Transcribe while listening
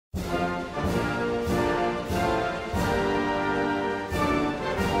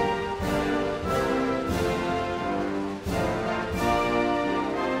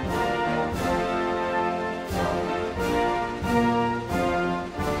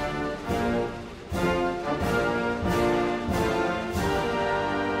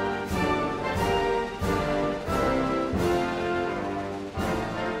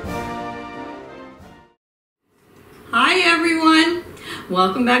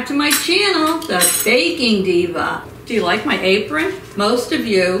welcome back to my channel, The Baking Diva. Do you like my apron? Most of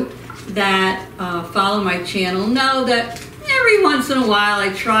you that follow my channel know that every once in a while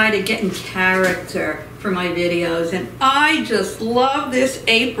I try to get in character for my videos, and I just love this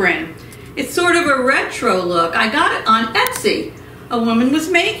apron. It's sort of a retro look. I got it on Etsy. A woman was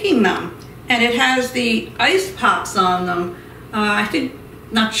making them, and it has the ice pops on them. I think,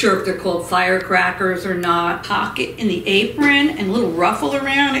 not sure if they're called firecrackers or not. Pocket in the apron and a little ruffle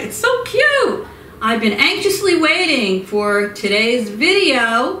around it. It's so cute. I've been anxiously waiting for today's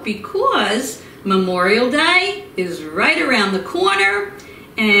video because Memorial Day is right around the corner,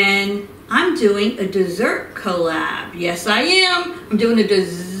 and I'm doing a dessert collab. Yes, I am. I'm doing a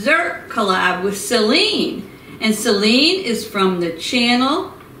dessert collab with Celine. And Celine is from the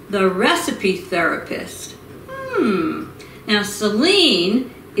channel, The Recipe Therapist. Now,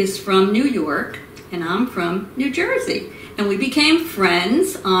 Celine is from New York, and I'm from New Jersey. And we became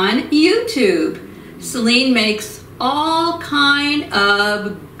friends on YouTube. Celine makes all kind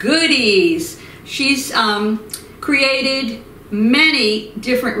of goodies. She's created many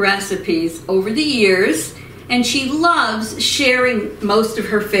different recipes over the years, and she loves sharing most of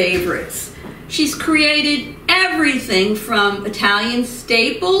her favorites. She's created everything from Italian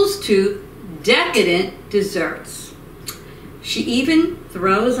staples to decadent desserts. She even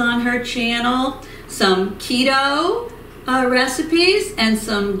throws on her channel some keto recipes and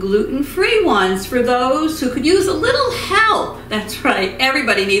some gluten-free ones for those who could use a little help. That's right,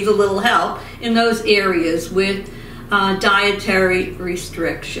 everybody needs a little help in those areas with dietary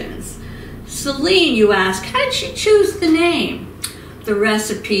restrictions. Celine, you ask, how did she choose the name, The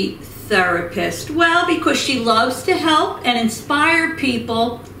Recipe Therapist? Well, because she loves to help and inspire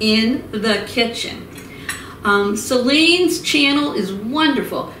people in the kitchen. Celine's channel is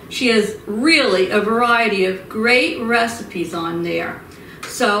wonderful. She has really a variety of great recipes on there.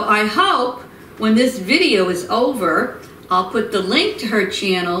 So I hope when this video is over, I'll put the link to her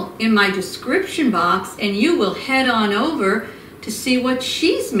channel in my description box, and you will head on over to see what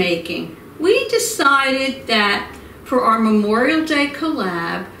she's making. We decided that for our Memorial Day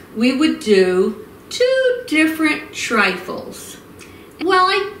collab, we would do 2 different trifles. Well,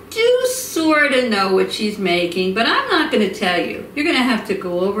 I do sort of know what she's making, but I'm not going to tell you. You're going to have to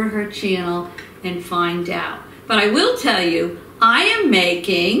go over her channel and find out. But I will tell you, I am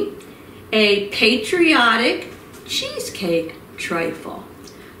making a Patriotic cheesecake trifle.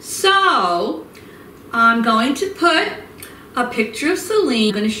 So I'm going to put a picture of Celine.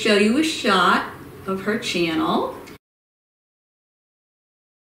 I'm going to show you a shot of her channel.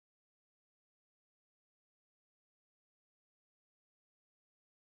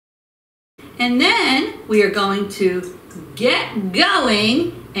 And then we are going to get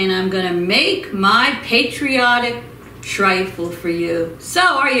going, and I'm going to make my patriotic trifle for you. So,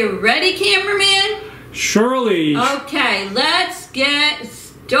 are you ready, cameraman? Surely. Okay, let's get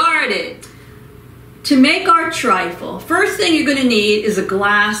started. To make our trifle, first thing you're going to need is a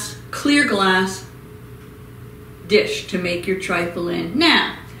glass, clear glass dish to make your trifle in.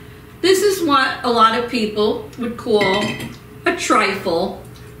 Now, this is what a lot of people would call a trifle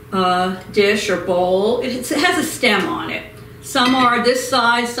dish or bowl. It has a stem on it. Some are this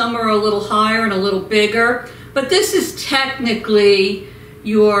size, some are a little higher and a little bigger, but this is technically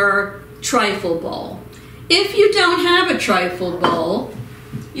your trifle bowl. If you don't have a trifle bowl,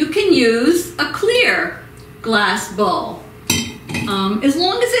 you can use a clear glass bowl, as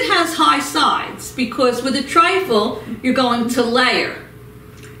long as it has high sides, because with a trifle, you're going to layer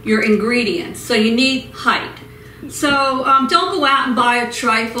your ingredients, so you need height. So don't go out and buy a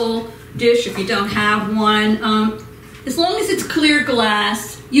trifle dish if you don't have one. As long as it's clear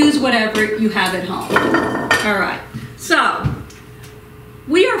glass, use whatever you have at home. All right, so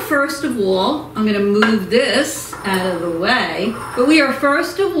we are first of all, I'm going to move this out of the way, but we are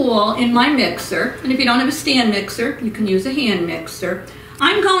first of all in my mixer, and if you don't have a stand mixer, you can use a hand mixer.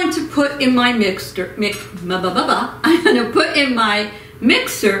 I'm going to put in my mixer, I'm going to put in my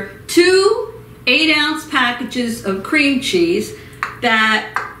mixer 2 8-ounce packages of cream cheese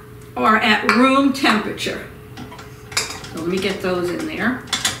that are at room temperature. So let me get those in there.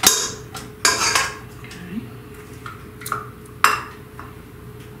 Okay.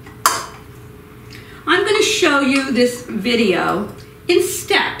 I'm going to show you this video in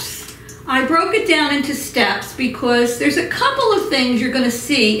steps. I broke it down into steps because there's a couple of things you're going to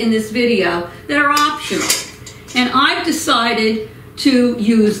see in this video that are optional. And I've decided to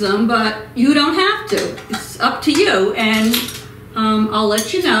use them, but you don't have to. It's up to you, and I'll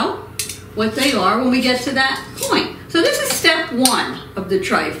let you know what they are when we get to that point. So this is step 1 of the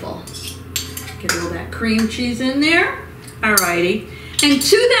trifle. Get all that cream cheese in there. Alrighty. And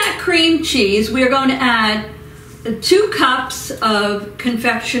to that cream cheese, we are going to add 2 cups of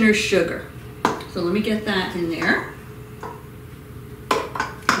confectioner's sugar. So let me get that in there.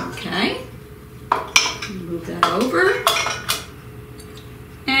 Okay. Move that over.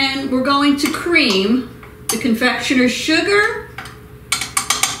 And we're going to cream the confectioner's sugar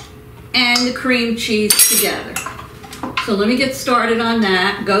and the cream cheese together. So let me get started on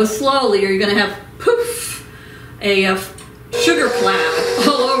that. Go slowly or you're going to have, poof, a sugar cloud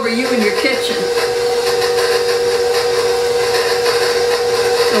all over you in your kitchen.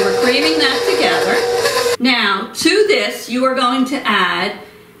 So we're creaming that together. Now, to this, you are going to add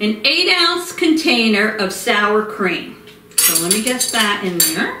an 8-ounce container of sour cream. So let me get that in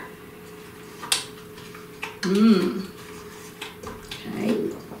there. Okay.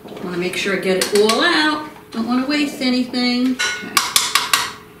 I want to make sure I get it all out. Don't want to waste anything. Okay.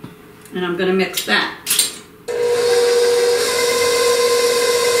 And I'm going to mix that.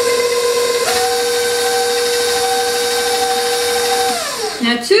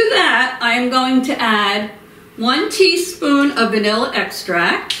 Now to that, I am going to add 1 teaspoon of vanilla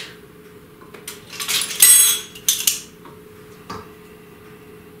extract.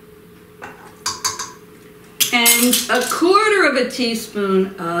 And 1/4 of a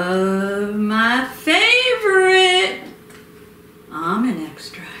teaspoon of my favorite almond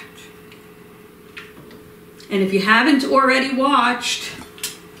extract. And if you haven't already watched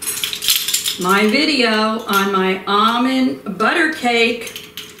my video on my almond butter cake,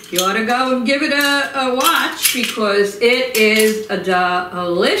 you ought to go and give it a watch because it is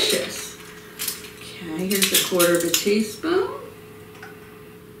delicious. Okay, here's 1/4 of a teaspoon.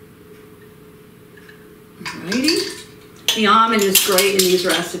 Alrighty. The almond is great in these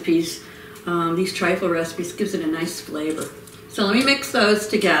recipes. These trifle recipes gives it a nice flavor. So let me mix those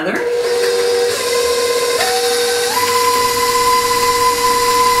together.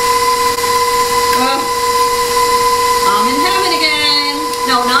 I'm in heaven again.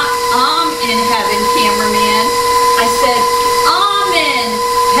 No, not in heaven, cameraman. I said almond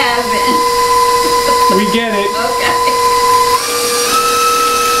heaven. We get it. Okay.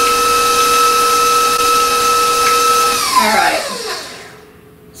 All right.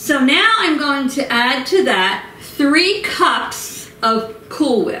 So now I'm going to add to that 3 cups of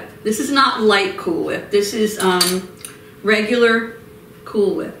Cool Whip. This is not light Cool Whip. This is regular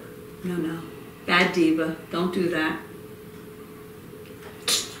Cool Whip. No. Bad Diva. Don't do that.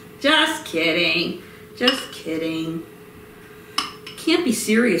 Just kidding. Just kidding. Can't be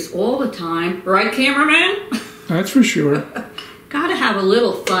serious all the time. Right, cameraman? That's for sure. Gotta have a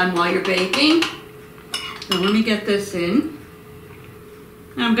little fun while you're baking. So let me get this in.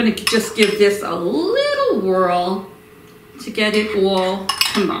 I'm going to just give this a little whirl to get it all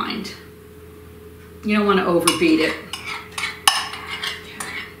combined. You don't want to overbeat it.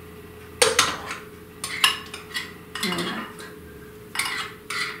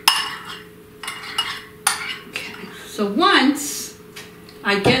 Okay. So once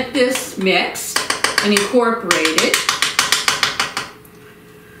I get this mixed and incorporated,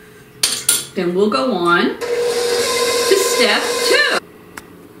 then we'll go on to step 2.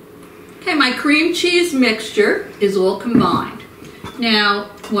 Okay, my cream cheese mixture is all combined. Now,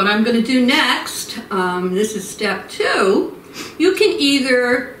 what I'm going to do next, this is step 2, you can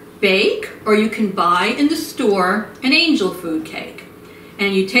either bake or you can buy in the store an angel food cake.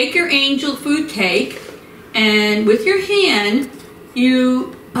 And you take your angel food cake and with your hand,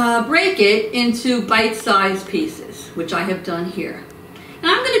 you break it into bite-sized pieces, which I have done here. And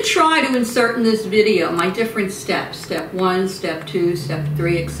I'm going to try to insert in this video my different steps, step 1, step 2, step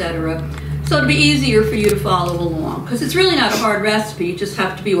 3, etc. So it'll be easier for you to follow along because it's really not a hard recipe, you just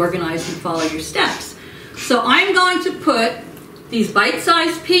have to be organized and follow your steps. So I'm going to put these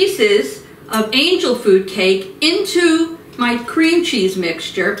bite-sized pieces of angel food cake into my cream cheese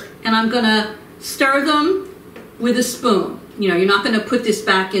mixture and I'm going to stir them with a spoon. You know, you're not going to put this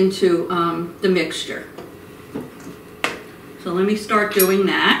back into the mixture. So let me start doing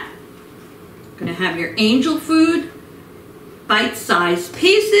that. You're going to have your angel food, bite-sized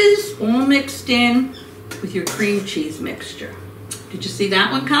pieces, all mixed in with your cream cheese mixture. Did you see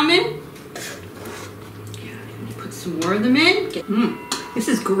that one coming? Yeah, put some more of them in. This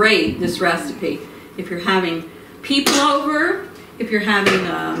is great, this recipe. If you're having people over, if you're having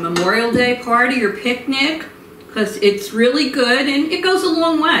a Memorial Day party or picnic, because it's really good and it goes a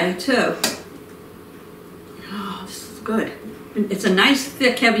long way too. Oh, this is good. It's a nice,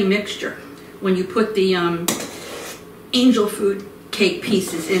 thick, heavy mixture when you put the angel food cake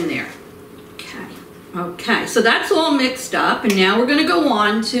pieces in there. Okay, so that's all mixed up, and now we're going to go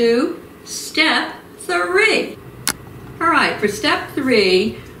on to step 3. All right, for step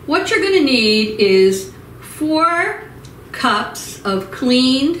 3, what you're going to need is 4 cups of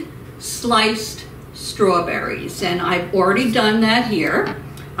cleaned, sliced strawberries. And I've already done that here.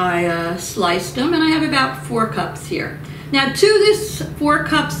 I sliced them, and I have about 4 cups here. Now, to this 4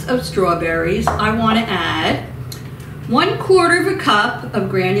 cups of strawberries, I want to add 1/4 of a cup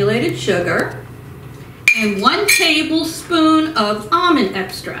of granulated sugar and 1 tablespoon of almond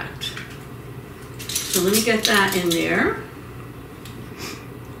extract. So let me get that in there.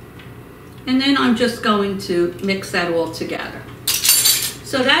 And then I'm just going to mix that all together.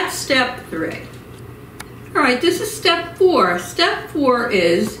 So that's step 3. All right, this is step 4. Step 4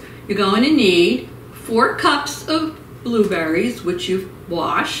 is you're going to need 4 cups of blueberries, which you've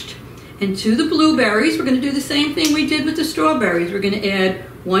washed. And to the blueberries, we're going to do the same thing we did with the strawberries. We're going to add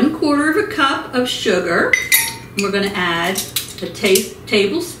 1/4 of a cup of sugar. And we're going to add a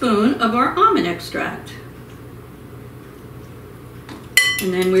tablespoon of our almond extract.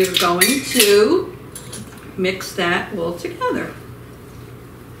 And then we're going to mix that all together.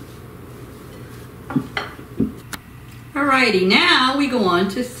 Alrighty, now we go on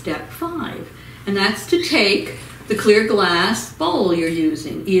to step 5. And that's to take the clear glass bowl you're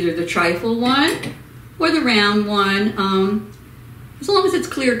using, either the Trifle one or the round one. As long as it's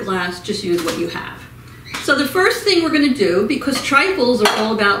clear glass, just use what you have. So the first thing we're going to do, because Trifles are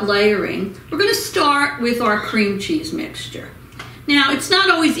all about layering, we're going to start with our cream cheese mixture. Now, it's not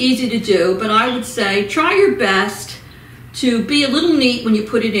always easy to do, but I would say try your best to be a little neat when you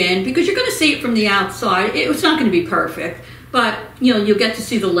put it in, because you're going to see it from the outside. It's not going to be perfect, but you'll get to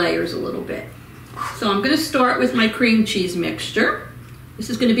see the layers a little bit. So I'm going to start with my cream cheese mixture.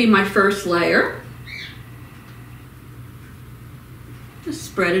 This is going to be my first layer. Just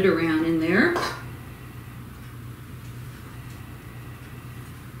spread it around in there.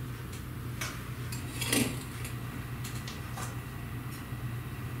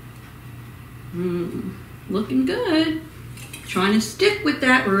 Looking good. Trying to stick with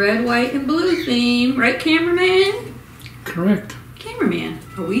that red, white, and blue theme. Right, cameraman? Correct. Cameraman,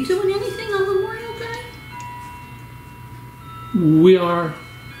 are we doing anything on Memorial Day? We are.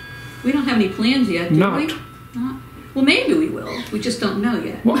 We don't have any plans yet, do we? Not. Well, maybe we will. We just don't know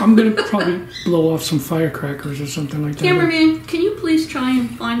yet. Well, I'm going to probably blow off some firecrackers or something like that. Cameraman, can you please try and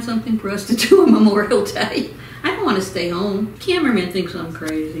find something for us to do on Memorial Day? I don't want to stay home. Cameraman thinks I'm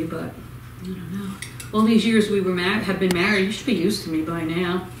crazy, but I don't know. All these years we have been married, you should be used to me by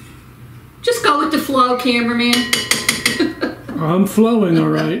now. Just go with the flow, cameraman. I'm flowing, all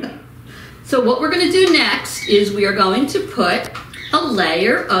right. So what we're going to do next is we are going to put a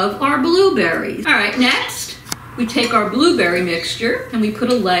layer of our blueberries. All right, next we take our blueberry mixture and we put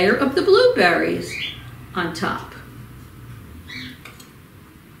a layer of the blueberries on top.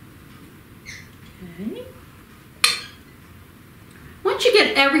 Okay. Once you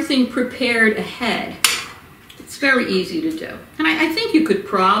get everything prepared ahead, it's very easy to do. And I think you could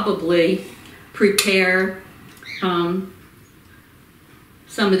probably prepare some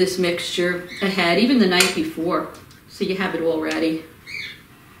of this mixture ahead, even the night before, so you have it all ready.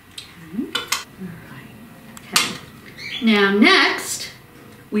 Okay. All right. Okay. Now next,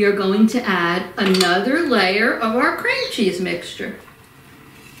 we are going to add another layer of our cream cheese mixture.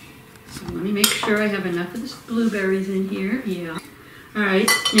 So let me make sure I have enough of the blueberries in here. Yeah. All right,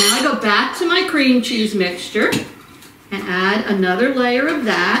 now I go back to my cream cheese mixture and add another layer of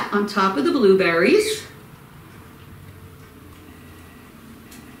that on top of the blueberries.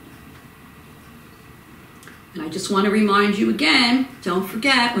 And I just want to remind you again, don't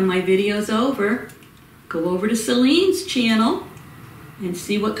forget, when my video's over, go over to Celine's channel and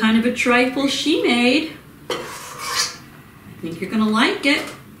see what kind of a trifle she made. I think you're going to like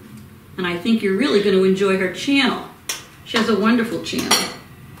it, and I think you're really going to enjoy her channel. She has a wonderful channel.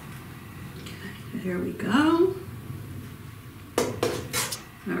 Okay, there we go.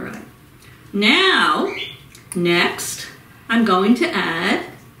 All right. Now, next, I'm going to add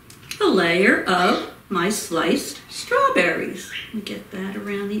a layer of my sliced strawberries. Let me get that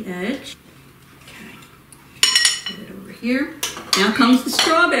around the edge. Okay. Put it over here. Now comes the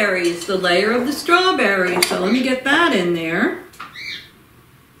strawberries, the layer of the strawberries. So let me get that in there.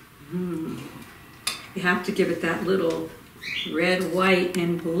 You have to give it that little red, white,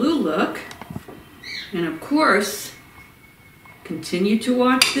 and blue look. And of course, continue to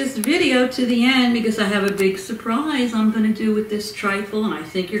watch this video to the end because I have a big surprise I'm going to do with this trifle, and I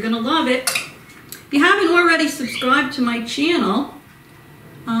think you're going to love it. If you haven't already subscribed to my channel,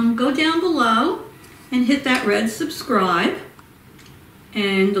 go down below and hit that red subscribe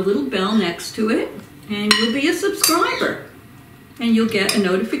and the little bell next to it, and you'll be a subscriber. And you'll get a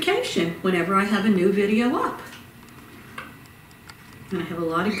notification whenever I have a new video up. And I have a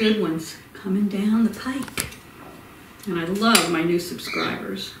lot of good ones coming down the pike. And I love my new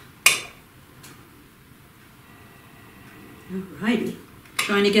subscribers. Alrighty.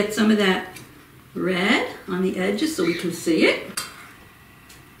 Trying to get some of that red on the edges so we can see it.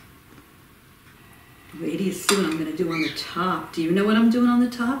 Wait till you see what I'm going to do on the top. Do you know what I'm doing on the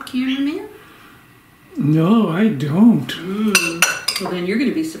top, cameraman? No, I don't. Well, then you're going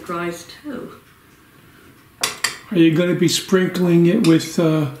to be surprised too. Are you going to be sprinkling it with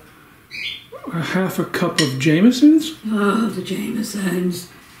a half a cup of Jameson's? Oh, the Jameson's.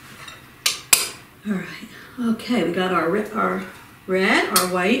 All right. Okay, we got our red, our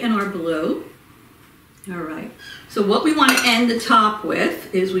white, and our blue. All right. So what we want to end the top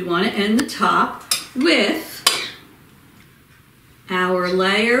with is we want to end the top with our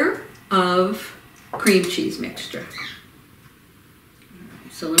layer of cream cheese mixture.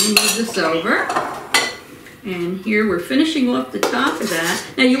 So let me move this over. And here we're finishing off the top of that.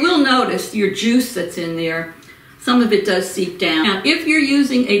 Now you will notice your juice that's in there, some of it does seep down. Now if you're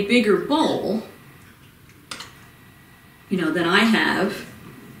using a bigger bowl, you know, than I have,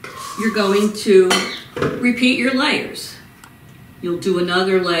 you're going to repeat your layers. You'll do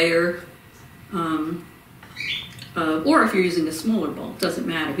another layer, or if you're using a smaller bowl, it doesn't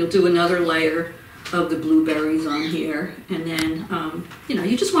matter. You'll do another layer of the blueberries on here, and then, you know,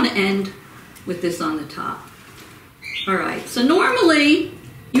 you just want to end with this on the top. All right, so normally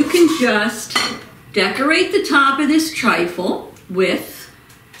you can just decorate the top of this trifle with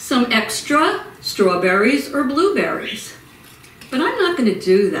some extra strawberries or blueberries. But I'm not going to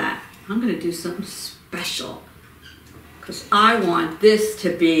do that. I'm going to do something special because I want this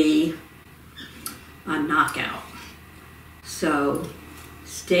to be a knockout. So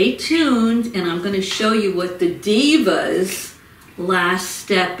stay tuned, and I'm going to show you what the Diva's last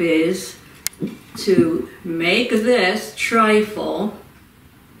step is to make this trifle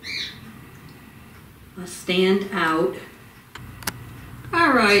a standout.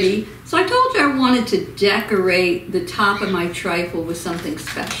 Alrighty, so I told you I wanted to decorate the top of my trifle with something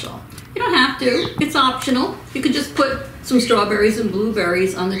special. You don't have to, it's optional. You could just put some strawberries and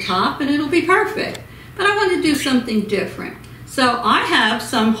blueberries on the top and it'll be perfect. But I want to do something different. So I have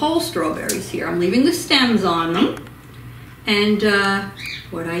some whole strawberries here. I'm leaving the stems on them. And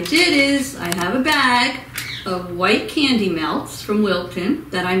what I did is I have a bag of white candy melts from Wilton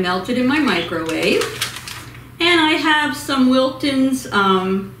that I melted in my microwave. And I have some Wilton's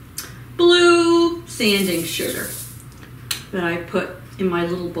blue sanding sugar that I put in my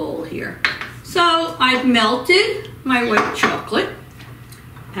little bowl here. So I've melted my white chocolate.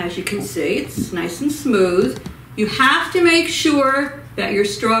 As you can see, it's nice and smooth. You have to make sure that your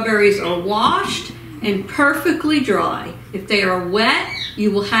strawberries are washed and perfectly dry. If they are wet,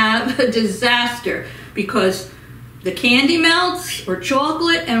 you will have a disaster because the candy melts or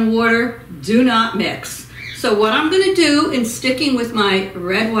chocolate and water do not mix. So what I'm going to do in sticking with my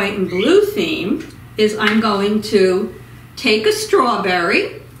red, white, and blue theme is I'm going to take a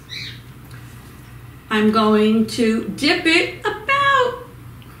strawberry. I'm going to dip it about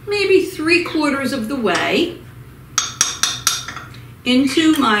maybe 3/4 of the way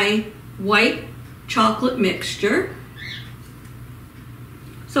into my white chocolate mixture.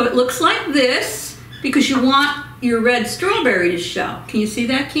 So it looks like this because you want your red strawberry to show. Can you see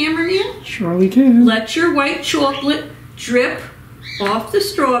that, cameraman? Surely can. Let your white chocolate drip off the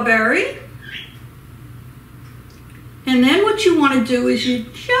strawberry. And then what you want to do is you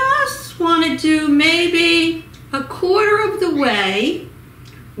just want to do maybe 1/4 of the way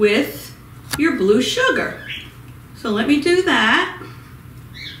with your blue sugar. So let me do that.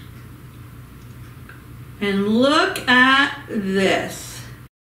 And look at this.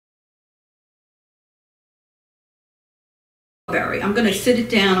 I'm going to sit it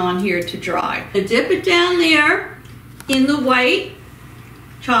down on here to dry. I dip it down there in the white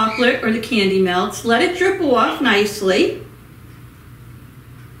chocolate or the candy melts. Let it drip off nicely.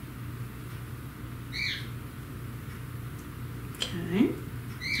 Okay.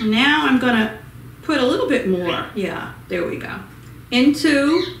 And now I'm going to put a little bit more. Yeah, there we go.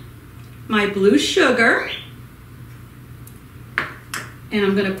 Into my blue sugar. And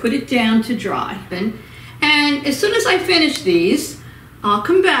I'm going to put it down to dry. And as soon as I finish these, I'll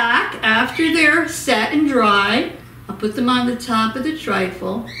come back after they're set and dry. I'll put them on the top of the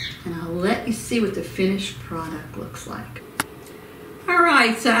trifle and I'll let you see what the finished product looks like. All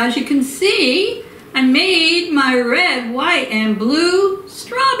right, so as you can see, I made my red, white, and blue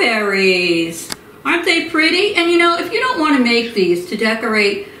strawberries. Aren't they pretty? And you know, if you don't want to make these to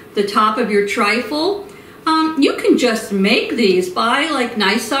decorate the top of your trifle, you can just make these. Buy like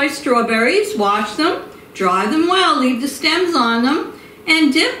nice sized strawberries, wash them, dry them well, leave the stems on them,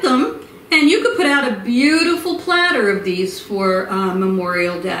 and dip them, and you could put out a beautiful platter of these for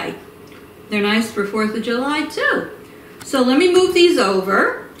Memorial Day. They're nice for 4th of July too. So let me move these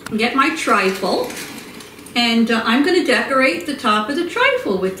over and get my trifle, and I'm going to decorate the top of the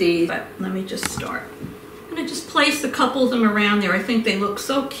trifle with these. But let me just start. I'm going to just place a couple of them around there. I think they look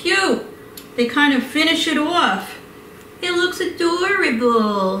so cute. They kind of finish it off. It looks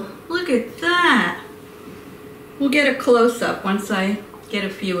adorable. Look at that. We'll get a close-up once I get a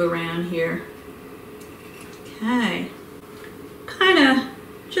few around here. Okay. Kind of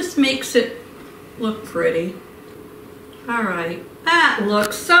just makes it look pretty. All right. That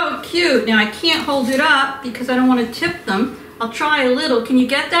looks so cute. Now I can't hold it up because I don't want to tip them. I'll try a little. Can you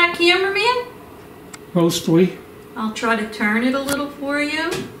get that, cameraman? Mostly. I'll try to turn it a little for you.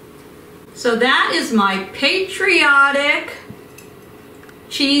 So that is my Patriotic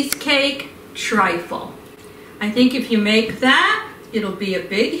Cheesecake Trifle. I think if you make that, it'll be a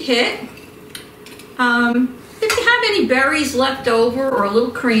big hit. If you have any berries left over or a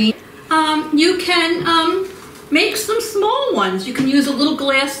little cream, you can make some small ones. You can use a little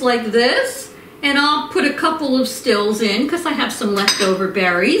glass like this, and I'll put a couple of stills in because I have some leftover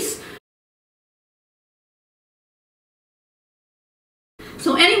berries.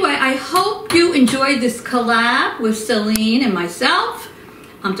 So anyway, I hope you enjoyed this collab with Celine and myself.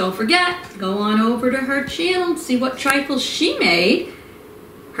 Don't forget, go on over to her channel and see what trifles she made.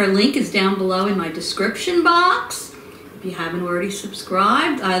 Her link is down below in my description box. If you haven't already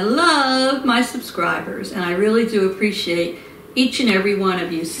subscribed, I love my subscribers, and I really do appreciate each and every one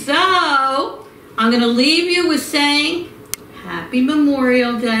of you. So, I'm going to leave you with saying, Happy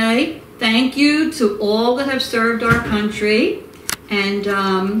Memorial Day. Thank you to all that have served our country. And,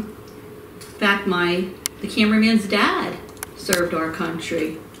 in fact, the cameraman's dad served our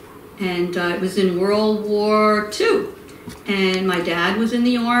country, and it was in World War II, and my dad was in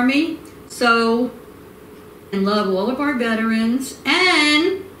the Army. So I love all of our veterans,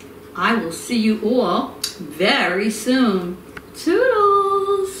 and I will see you all very soon. Toodles!